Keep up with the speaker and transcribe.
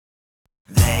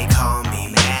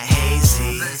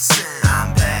Listen,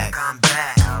 I'm back, I'm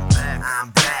back, I'm back, I'm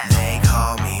back. They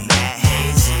call me Mad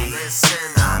Hazy. Listen,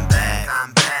 I'm back,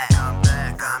 I'm back, I'm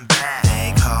back, I'm back.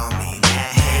 They call me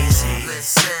Mad Hazy.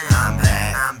 Listen, I'm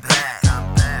back, I'm back,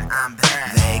 I'm back, I'm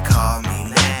back. They call me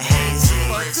Mad Hazy.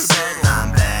 Listen,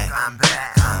 I'm back, I'm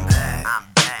back, I'm back,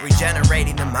 I'm back.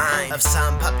 Regenerating the mind of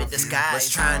some puppet disguise, was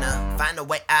trying to find a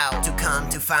way out to come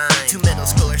to find two middle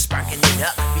schoolers sparking it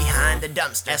up behind the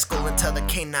dumpster at school until the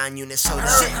K9 unit showed up.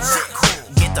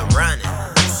 Shit, get the running.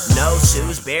 No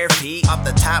shoes, bare feet, off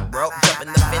the top rope,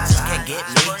 jumping the fences, can't get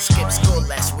me. Skipped school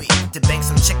last week to bang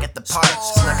some chick at the park.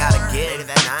 Snuck out a gig later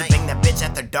that night to bang that bitch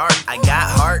after dark. I got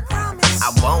heart,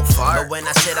 I won't fart, but when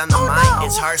I sit on the mic,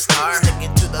 it's hard star,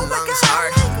 sticking to the lungs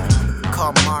hard.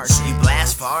 Call Mars, you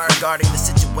blast far regarding the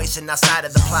situation outside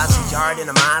of the plaza yard in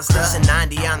a Mazda. Losing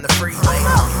 90 on the freeway,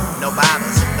 no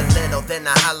bottles. If a little, then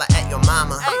I holla at your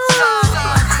mama.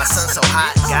 My son's so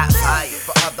hot, got fired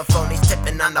for all the phonies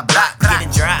tipping on the block, getting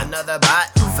dry. Another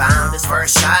bot found his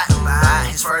first shot, buy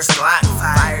his first Glock,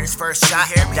 fired his first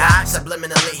shot, died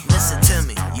subliminally. Listen to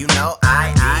me, you know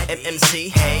I MC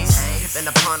Haze, hipping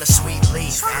upon a sweet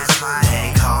leaf. That's why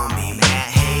they call me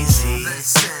Mad Hazy.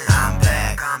 Listen, I'm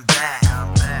back, I'm back,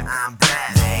 I'm back, I'm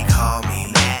back. They call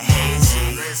me Mad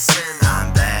Hazy. Listen,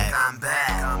 I'm back, I'm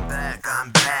back, I'm back,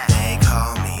 I'm back. They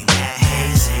call me Mad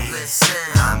Hazy. Listen,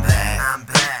 I'm back, I'm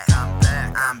back, I'm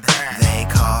back, I'm back. They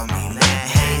call me Mad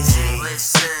Hazy.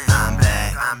 Listen, I'm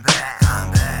back, I'm back,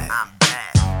 I'm back, I'm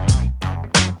back.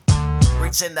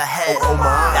 Reach in the head,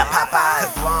 that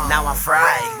Popeye, now I'm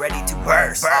fried, ready to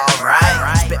burst,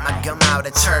 alright. Spit my gum out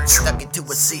at church, stuck it to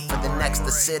a seat for the next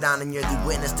to sit on, and you're the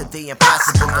witness to the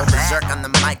impossible. Go berserk on the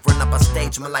mic, run up on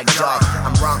stage, I'm like, dog,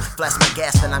 I'm wrong, flash my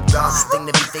gas, then I'm gone. This thing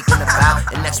to be thinking about,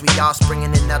 and next we all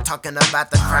springing in now, talking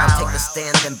about the crowd. Take a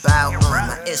stand and bow,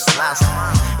 my ish louse.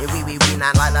 Yeah, we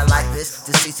not like this,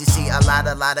 the CCC, a lot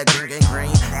of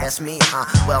green, that's me,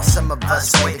 well, some of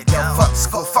us way to go, fuck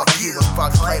school, fuck you, and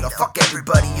fuck Plato, fuck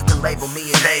everybody, you can label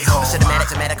me an a-hole.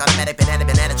 Cinematic, automatic,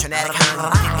 banana, traumatic, how you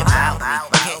think about me?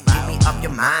 You can't get me up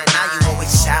your mind, now you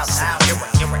always shout to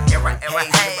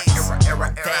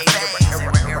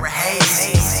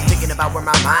Haze. Thinking about where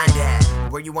my mind at,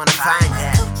 where you wanna find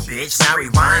that? Bitch, now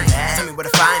rewind that, tell me where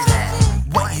to find that.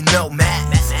 What you know, Matt?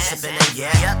 Sippin' a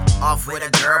yak, off with a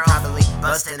girl, probably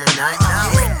bustin' a nut.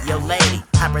 Yo lady,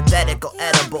 hypothetical,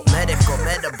 edible, medical,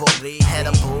 head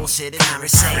of bullshit and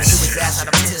conversation. Threw his ass out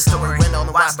of his story, went on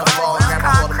the watch the fall, grab a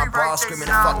hold of my bra, screaming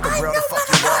fuck the world and fuck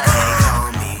you all. They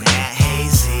call me Mad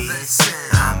Hazy. Listen,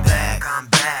 I'm back, I'm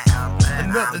back, I'm back.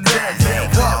 Another day, They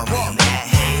call me Mad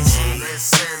Hazy.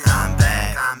 Listen, I'm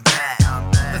back, I'm back, I'm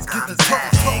back. Let's get I'm the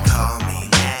back. They call me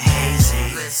Mad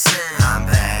Hazy. Listen, I'm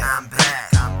back, I'm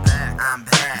back, I'm back, I'm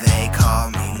back. They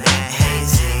call me Mad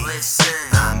Hazy. Listen,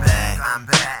 I'm back, I'm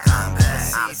back, I'm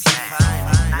back, I'm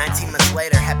back. 19 months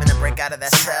later, happened to break out of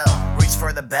that cell. Reach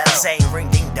for the bell, saying ring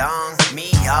ding dong.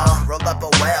 Me, y'all, rolled up a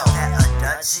well. A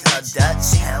Dutchie.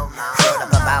 Showed up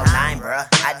about 9, bruh.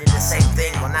 I did the same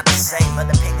thing, well not the same, but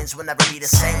opinions will never be the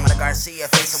same. With a Garcia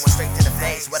face, I went straight to the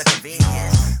face. What a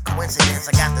convenience. Coincidence,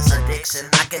 I got this addiction.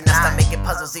 I cannot stop making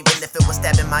puzzles, even if it was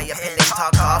stabbing my appendix.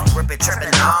 Talk off, rip it,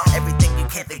 tripping off. Everything you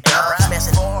can't think of.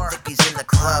 Smashing thickies in the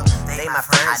club. They my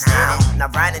friends now. Now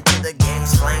right into the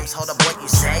game's flames. Hold up what you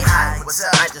say. Hi, what's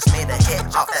up? I just made a hit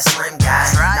off that slim guy.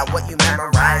 Now what you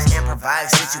memorize,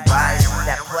 improvise, what you wise.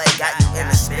 That play got you in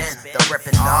a spin. The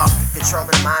ripping off,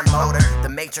 controlling my motor. The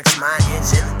matrix mind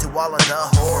engine to all of the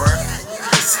horror.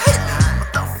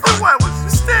 Why was you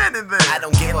standing there? I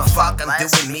don't give a fuck, I'm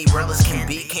doing me, real as can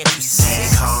be, can't you see?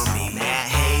 They call me Mad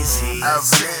Hazy.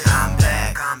 Listen, I'm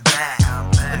back, I'm back, I'm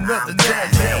back. Another I'm day,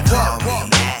 back. They call me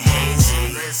Mad